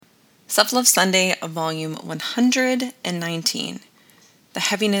Self-Love Sunday, Volume 119, The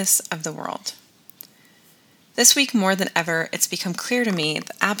Heaviness of the World. This week, more than ever, it's become clear to me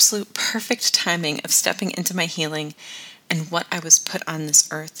the absolute perfect timing of stepping into my healing and what I was put on this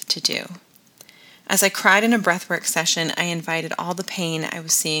earth to do. As I cried in a breathwork session, I invited all the pain I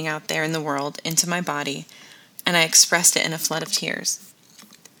was seeing out there in the world into my body, and I expressed it in a flood of tears.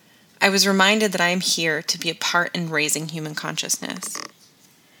 I was reminded that I am here to be a part in raising human consciousness.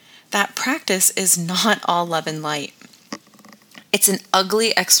 That practice is not all love and light. It's an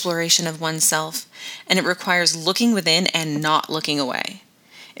ugly exploration of oneself, and it requires looking within and not looking away.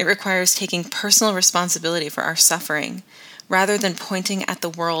 It requires taking personal responsibility for our suffering, rather than pointing at the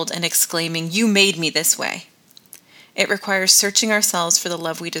world and exclaiming, "You made me this way." It requires searching ourselves for the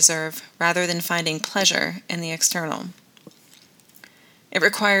love we deserve, rather than finding pleasure in the external. It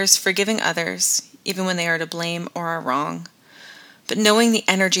requires forgiving others, even when they are to blame or are wrong, but knowing the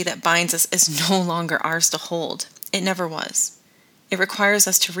energy that binds us is no longer ours to hold. It never was. It requires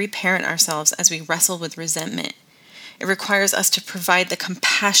us to reparent ourselves as we wrestle with resentment. It requires us to provide the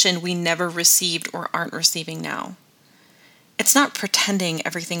compassion we never received or aren't receiving now. It's not pretending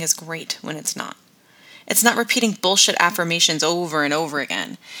everything is great when it's not. It's not repeating bullshit affirmations over and over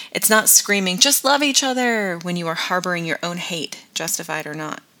again. It's not screaming, "Just love each other," when you are harboring your own hate, justified or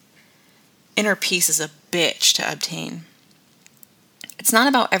not. Inner peace is a bitch to obtain. It's not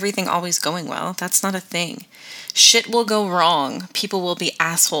about everything always going well. That's not a thing. Shit will go wrong. People will be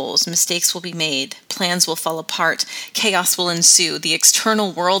assholes. Mistakes will be made. Plans will fall apart. Chaos will ensue. The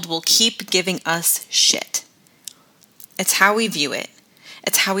external world will keep giving us shit. It's how we view it.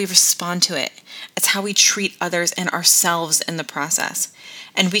 It's how we respond to it. It's how we treat others and ourselves in the process.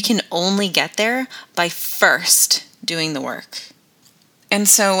 And we can only get there by first doing the work. And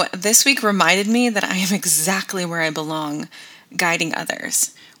so this week reminded me that I am exactly where I belong, guiding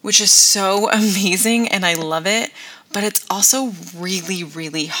others, which is so amazing and I love it, but it's also really,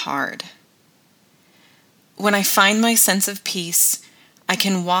 really hard. When I find my sense of peace, I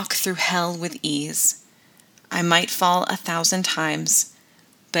can walk through hell with ease. I might fall 1,000 times,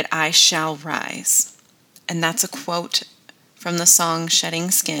 but I shall rise. And that's a quote from the song Shedding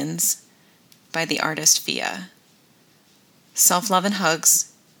Skins by the artist Via. Self-love and hugs,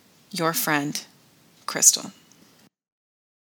 your friend, Chrystal.